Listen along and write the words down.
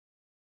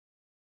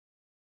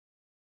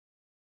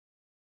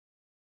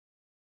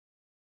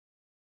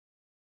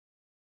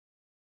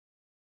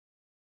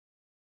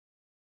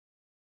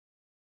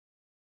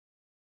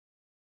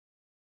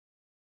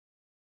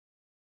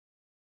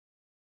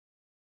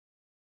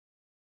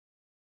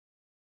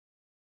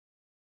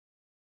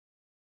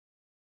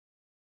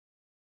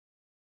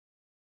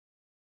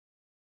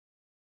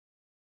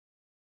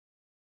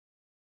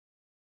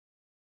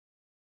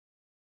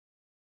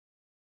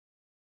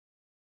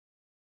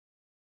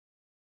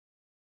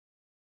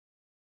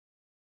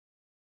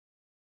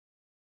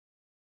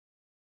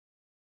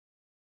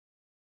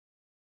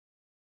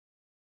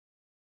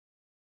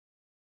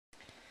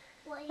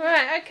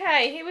Right,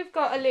 okay, here we've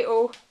got a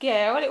little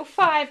girl, a little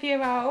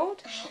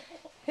 5-year-old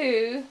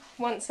who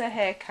wants a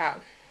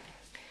haircut.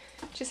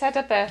 Just had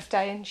her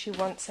birthday and she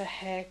wants a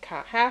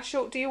haircut. How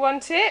short do you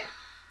want it?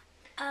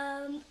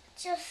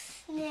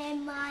 Just near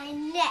my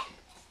neck.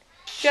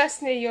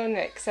 Just near your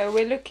neck. So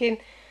we're looking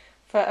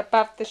for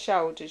above the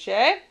shoulders,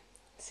 yeah?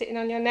 Sitting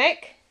on your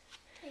neck?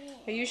 Yeah.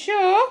 Are you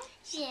sure?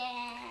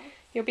 Yeah.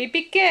 You'll be a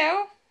big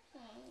girl.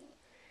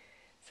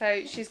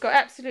 So she's got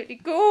absolutely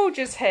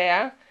gorgeous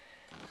hair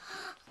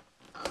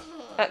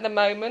at the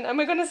moment, and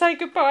we're going to say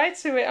goodbye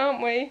to it,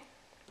 aren't we?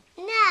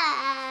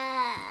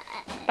 No.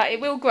 But it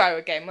will grow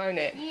again, won't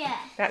it? Yeah.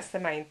 That's the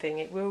main thing,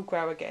 it will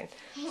grow again.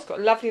 She's got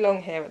lovely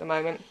long hair at the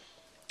moment.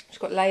 She's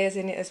got layers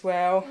in it as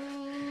well.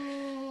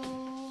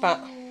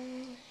 But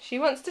she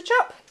wants to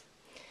chop.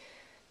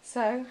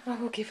 So I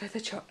will give her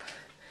the chop.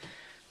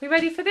 We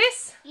ready for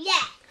this?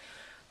 Yeah.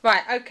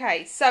 Right,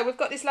 okay, so we've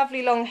got this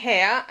lovely long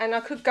hair, and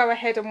I could go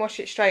ahead and wash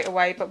it straight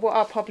away, but what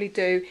I'll probably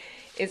do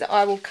is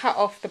I will cut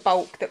off the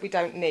bulk that we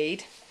don't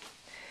need,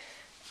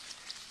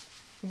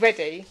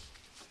 ready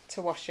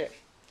to wash it.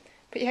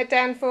 Put your head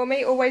down for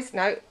me, always,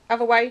 no,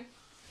 other way.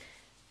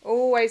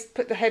 Always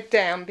put the head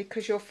down,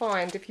 because you'll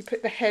find if you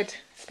put the head,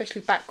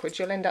 especially backwards,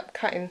 you'll end up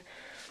cutting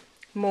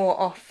more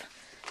off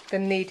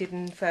than needed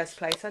in the first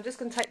place. I'm just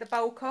going to take the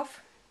bulk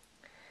off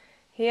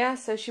here,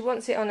 so she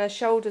wants it on her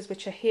shoulders,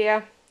 which are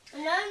here.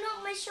 No,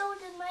 not my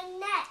shoulder, my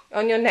neck.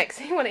 On your neck,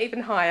 so you want it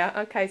even higher.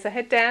 Okay, so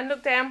head down,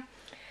 look down,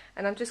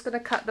 and I'm just going to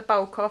cut the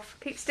bulk off.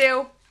 Keep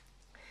still,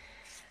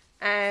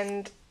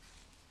 and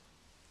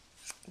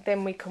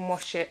then we can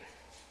wash it.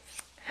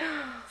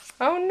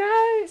 Oh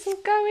no, it's all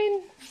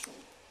going.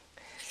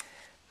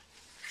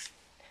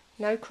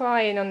 No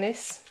crying on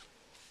this.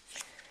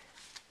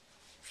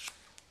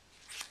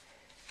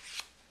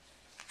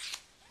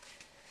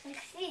 I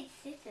see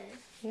scissors.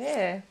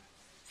 Yeah.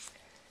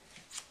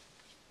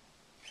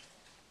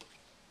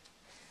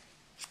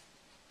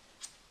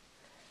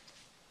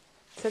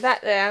 So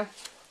that there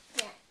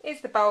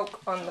is the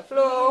bulk on the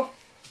floor,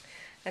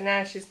 and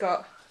now she's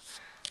got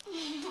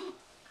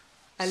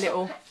a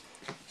little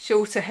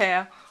shorter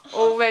hair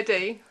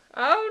already.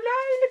 Oh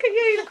no, look at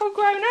you, look all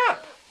grown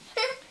up.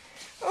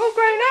 All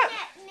grown up.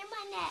 Near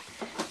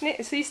my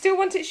neck. So you still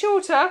want it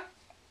shorter?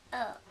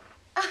 Oh.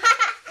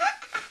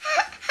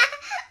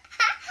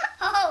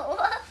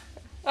 Oh.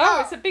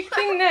 Oh, it's a big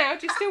thing now.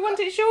 Do you still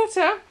want it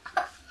shorter?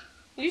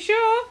 You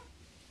sure?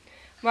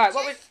 Right,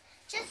 what we...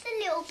 Just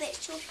a little bit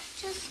short,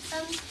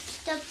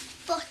 just the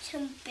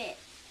bottom bit.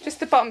 Just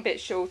the bottom bit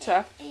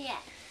shorter? Yeah.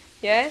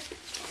 Yeah?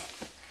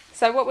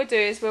 So what we'll do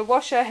is we'll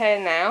wash her hair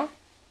now,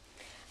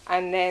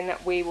 and then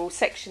we will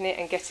section it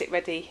and get it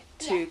ready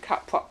to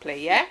cut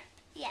properly, yeah?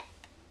 Yeah.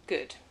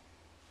 Good.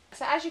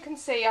 So as you can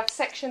see, I've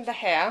sectioned the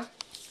hair.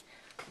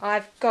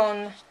 I've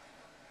gone,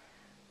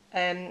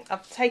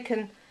 I've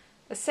taken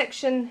a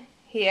section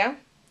here,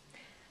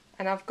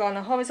 and I've gone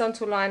a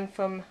horizontal line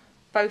from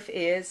both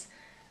ears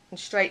and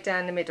straight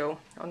down the middle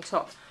on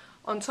top.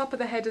 On top of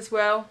the head as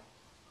well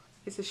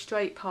is a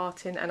straight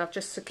parting, and I've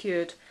just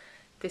secured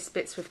this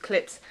bits with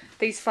clips.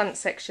 These front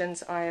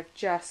sections I have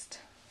just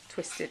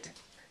twisted.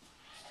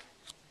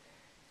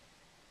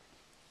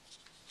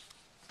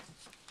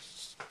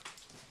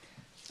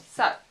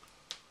 So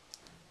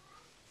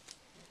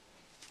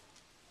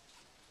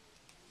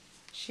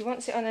she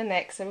wants it on her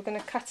neck, so we're going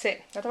to cut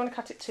it. I don't want to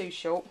cut it too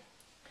short.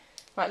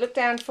 Right, look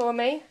down for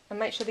me and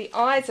make sure the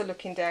eyes are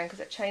looking down, because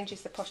it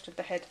changes the posture of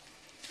the head.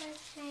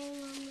 Okay,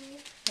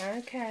 Mummy.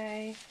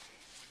 Okay.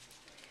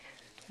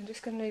 I'm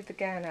just going to move the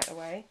gown out of the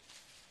way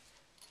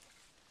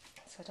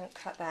so I don't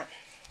cut that.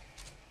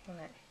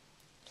 Right.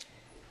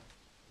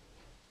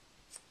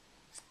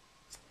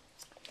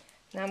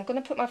 Now I'm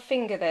going to put my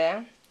finger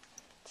there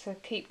to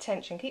keep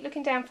tension. Keep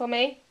looking down for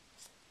me.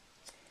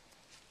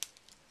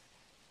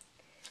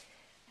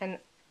 And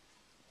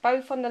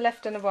both on the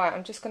left and the right,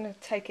 I'm just going to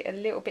take it a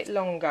little bit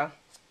longer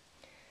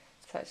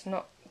so it's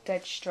not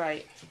dead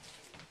straight.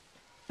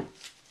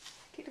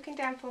 Keep looking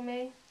down for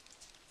me.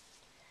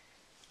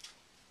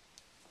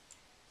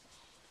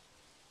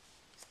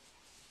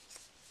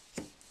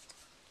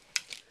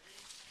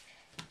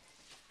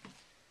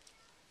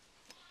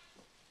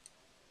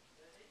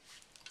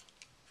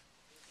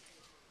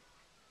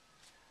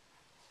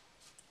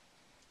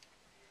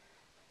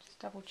 Just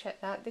double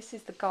check that. This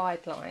is the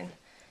guideline.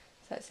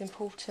 So it's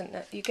important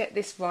that you get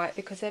this right,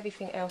 because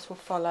everything else will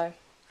follow.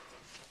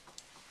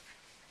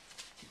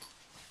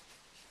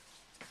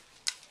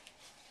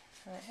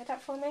 Right, head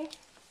up for me.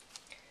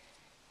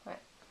 Right.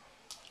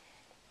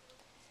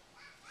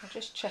 I'll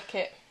just check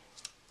it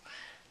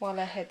while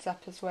her head's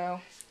up as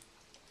well,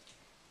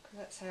 because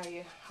that's how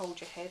you hold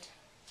your head.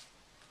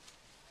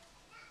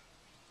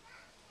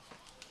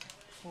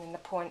 And then the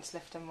points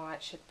left and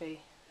right should be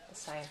the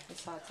same.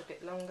 This side's a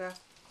bit longer.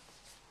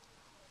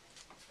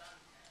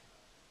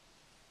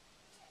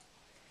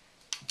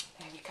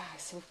 There we go,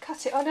 so we've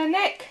cut it on her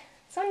neck.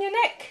 It's on your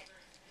neck.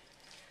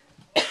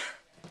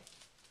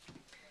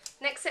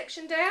 Next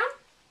section down.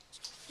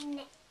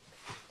 Neck.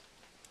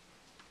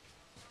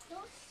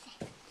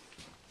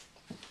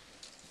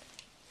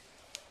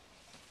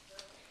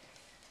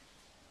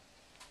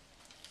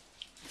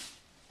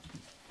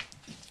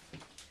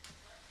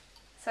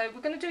 So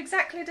we're going to do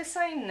exactly the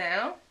same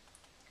now.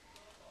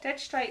 Dead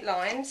straight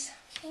lines.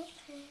 Okay.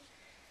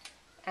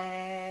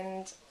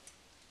 And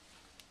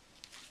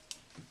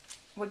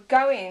we're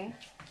going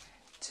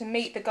to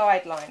meet the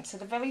guideline. So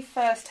the very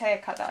first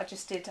haircut that I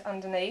just did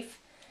underneath.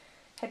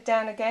 Head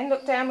down again,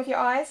 look down with your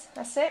eyes,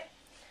 that's it.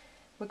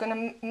 We're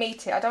going to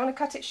meet it. I don't want to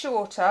cut it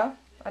shorter,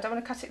 I don't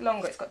want to cut it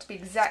longer, it's got to be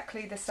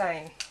exactly the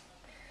same.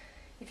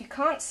 If you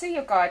can't see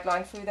your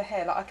guideline through the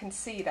hair, like I can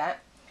see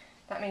that,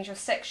 that means your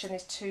section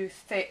is too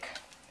thick.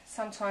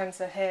 Sometimes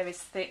the hair is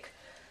thick,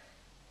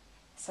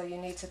 so you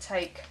need to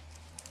take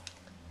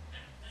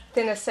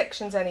thinner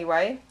sections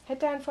anyway. Head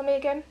down for me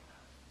again.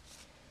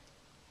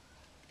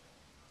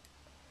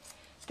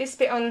 This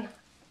bit on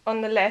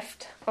the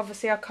left,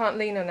 obviously I can't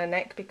lean on her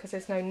neck because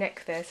there's no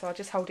neck there, so I'll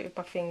just hold it with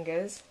my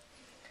fingers.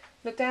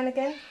 Look down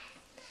again.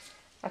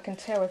 I can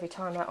tell every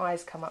time her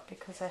eyes come up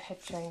because her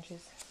head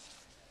changes.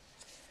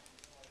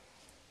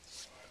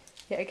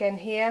 Yet again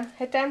here,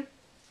 head down.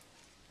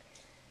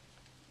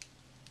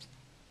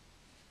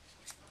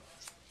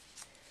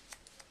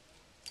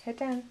 Head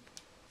down.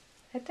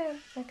 Head down.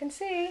 I can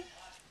see.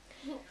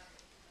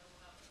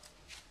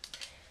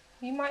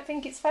 You might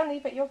think it's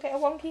funny, but you'll get a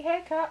wonky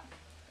haircut.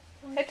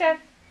 Head down.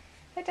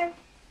 Head down.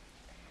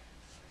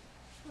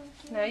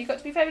 No, you've got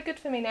to be very good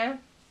for me now.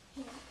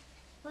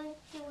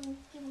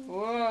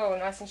 Whoa,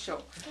 nice and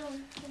short.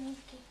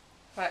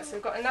 Right, so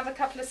we've got another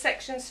couple of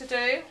sections to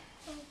do.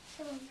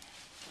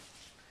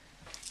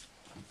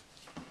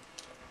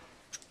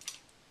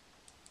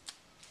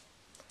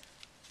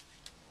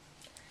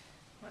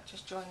 Might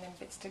just join them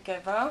bits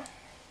together.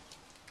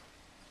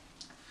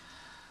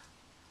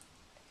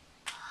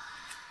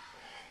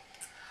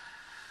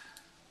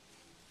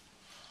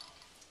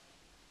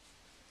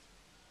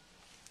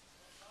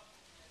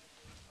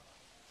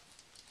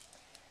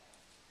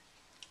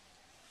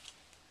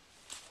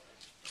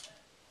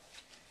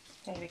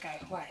 There we go.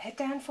 Right, head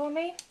down for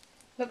me.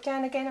 Look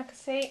down again, I can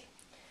see.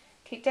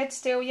 Keep dead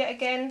still yet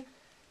again.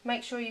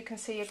 Make sure you can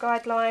see your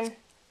guideline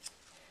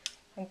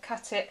and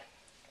cut it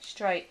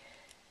straight.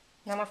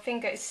 Now my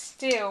finger is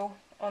still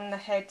on the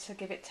head to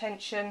give it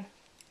tension.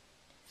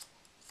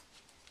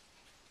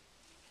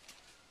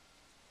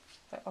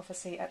 But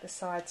obviously at the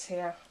sides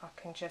here I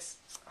can just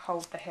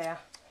hold the hair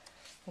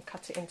and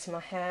cut it into my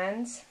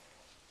hands.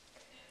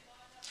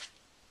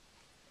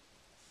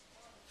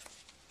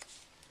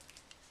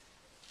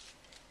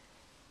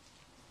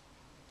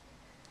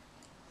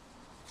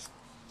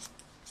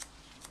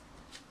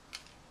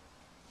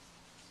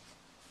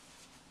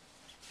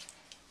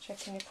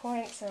 Checking your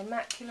points, they're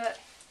immaculate.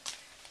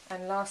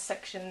 And last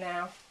section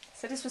now.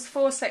 So this was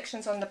 4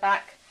 sections on the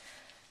back.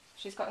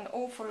 She's got an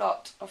awful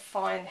lot of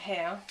fine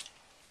hair.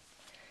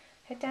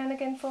 Head down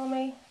again for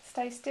me,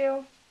 stay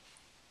still.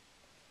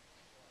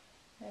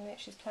 And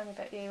she's playing with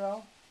that ear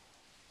roll.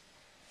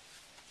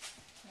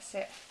 That's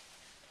it.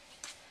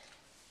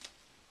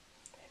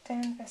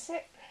 Head down, that's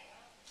it.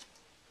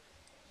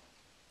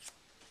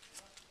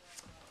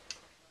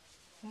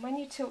 And when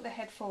you tilt the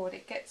head forward,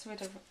 it gets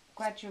rid of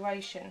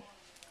graduation,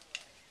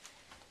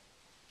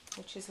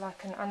 which is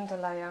like an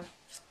underlayer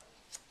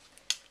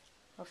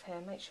of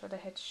hair. Make sure the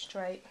head's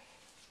straight.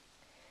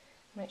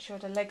 Make sure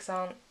the legs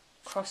aren't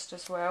crossed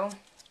as well.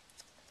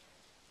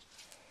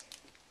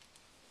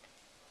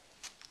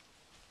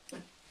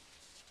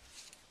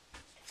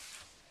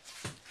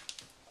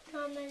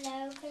 Mama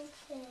Logan.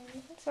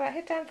 That's alright,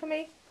 head down for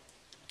me.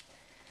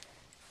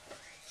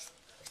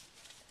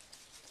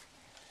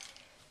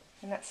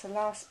 And that's the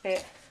last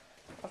bit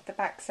of the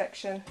back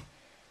section.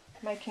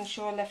 Making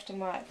sure left and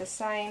right are the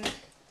same.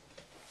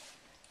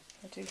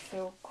 I do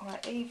feel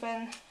quite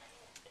even.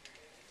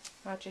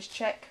 I'll just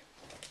check.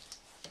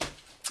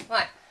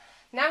 Right,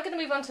 now I'm going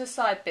to move on to the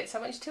side bit. So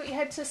I want you to tilt your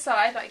head to the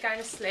side like you're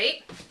going to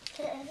sleep.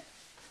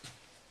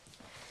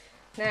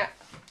 Now,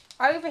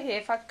 over here,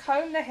 if I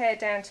comb the hair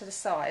down to the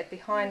side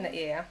behind the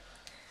ear,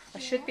 I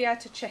should be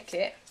able to check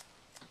it,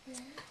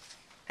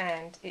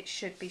 and it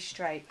should be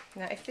straight.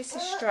 Now, if this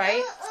is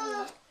straight,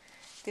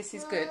 this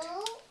is good.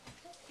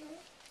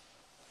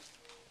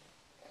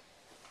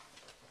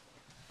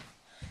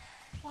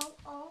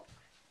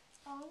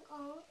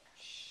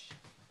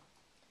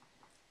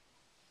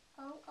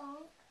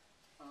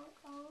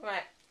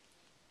 Right,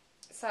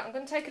 so I'm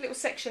going to take a little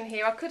section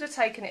here. I could have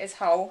taken it as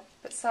whole,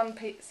 but some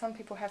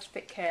people have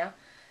thick hair.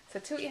 So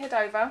tilt your head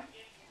over.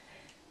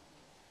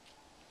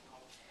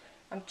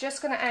 I'm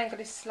just going to angle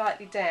this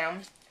slightly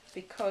down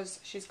because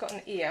she's got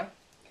an ear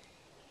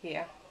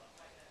here,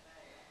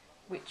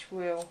 which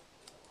will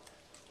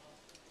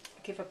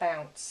give a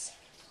bounce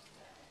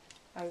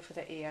over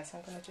the ear. So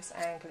I'm going to just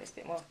angle it. It's a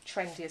bit more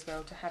trendy as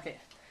well to have it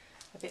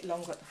a bit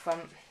longer at the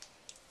front,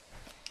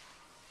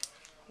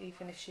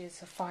 even if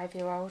she's a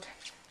 5-year-old.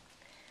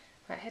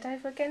 Right, head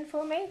over again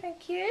for me,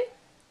 thank you.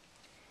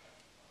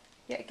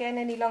 Yet again,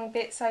 any long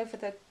bits over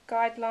the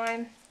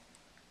guideline.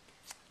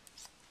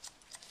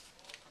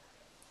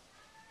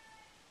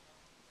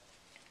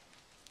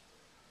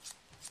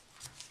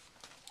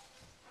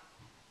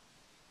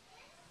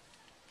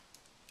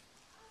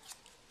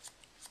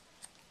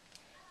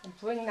 And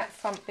bring that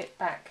front bit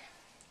back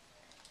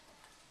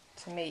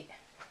to meet.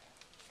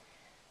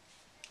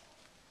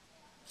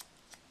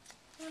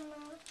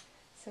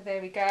 So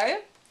there we go.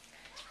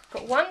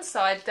 Got one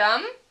side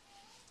done.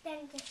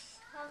 Then this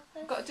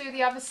other. Got to do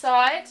the other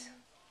side.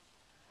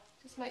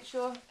 Just make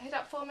sure, head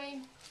up for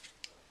me.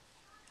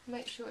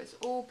 Make sure it's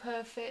all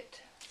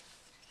perfect.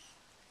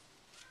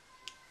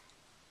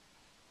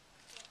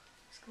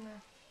 Just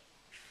gonna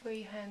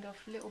freehand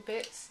off little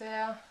bits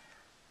there.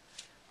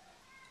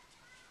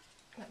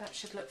 That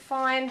should look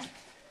fine.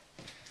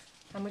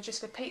 And we'll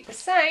just repeat the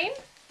same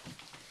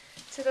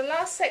to the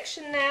last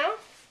section now.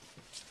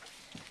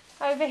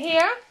 Over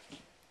here.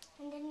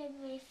 And then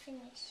we're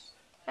finished.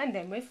 And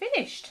then we're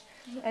finished.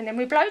 And then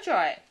we blow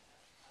dry it.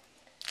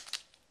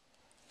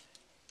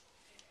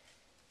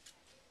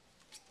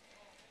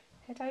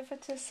 Head over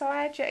to the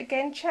side yet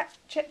again,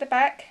 check the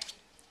back.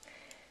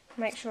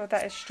 Make sure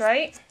that is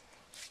straight.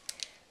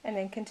 And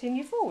then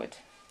continue forward.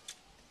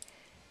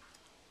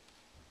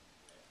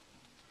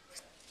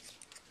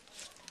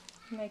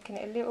 Making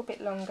it a little bit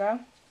longer.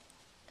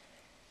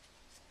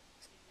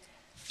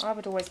 I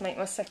would always make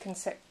my second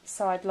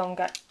side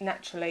longer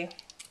naturally,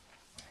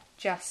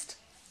 just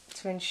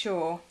to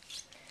ensure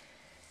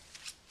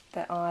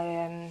that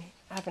I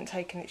haven't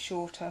taken it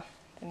shorter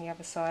than the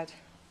other side.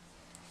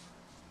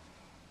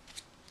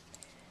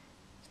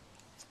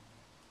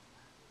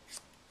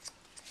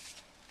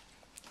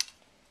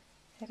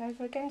 Head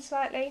over again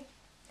slightly.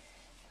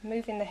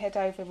 Moving the head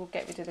over will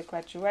get rid of the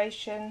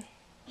graduation.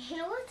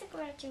 What's a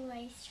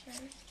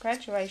graduation?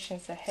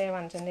 Graduation's the hair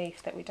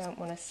underneath that we don't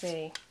want to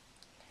see.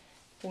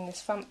 Bring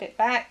this front bit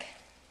back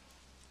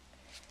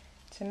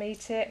to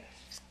meet it.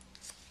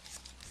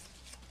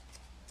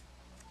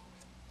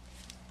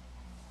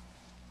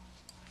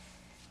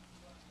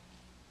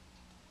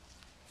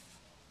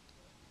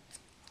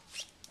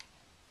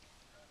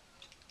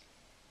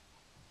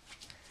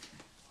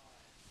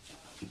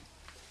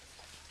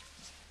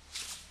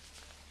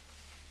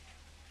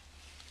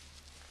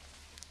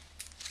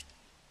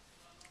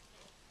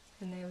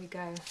 And there we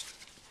go.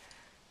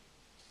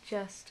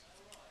 Just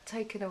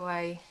taking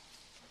away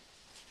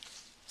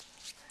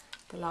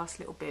the last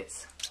little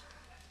bits.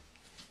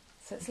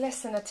 So it's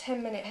less than a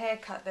 10-minute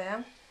haircut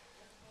there.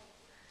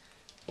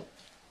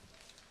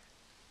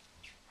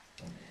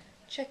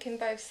 Checking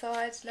both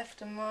sides,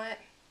 left and right.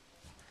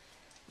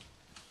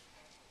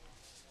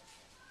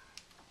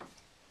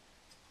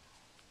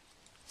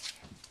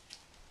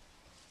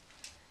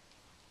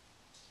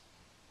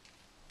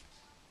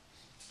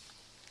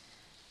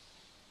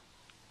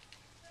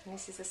 And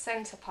this is a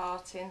centre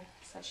parting,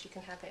 so she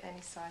can have it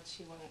any side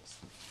she wants.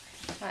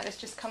 Right, let's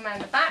just come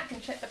round the back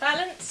and check the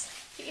balance.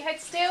 Keep your head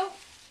still.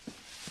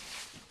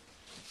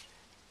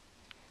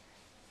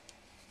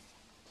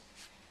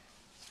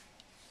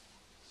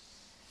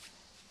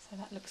 So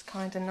that looks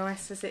kind of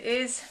nice as it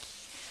is.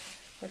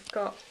 We've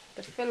got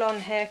the full-on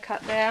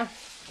haircut there. And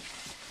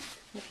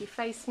if you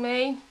face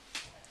me,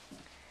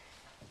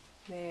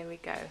 there we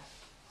go.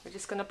 We're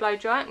just going to blow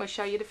dry it and we'll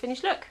show you the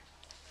finished look.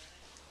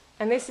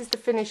 And this is the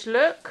finished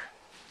look.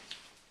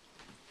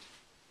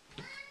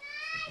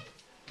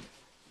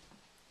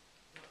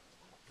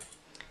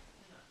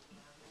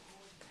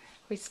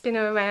 We spin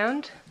her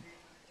around.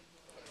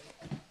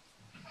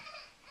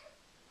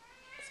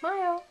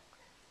 Smile.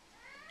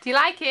 Do you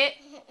like it?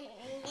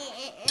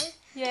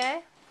 Yeah?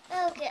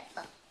 Okay,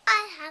 but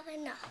I have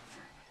enough.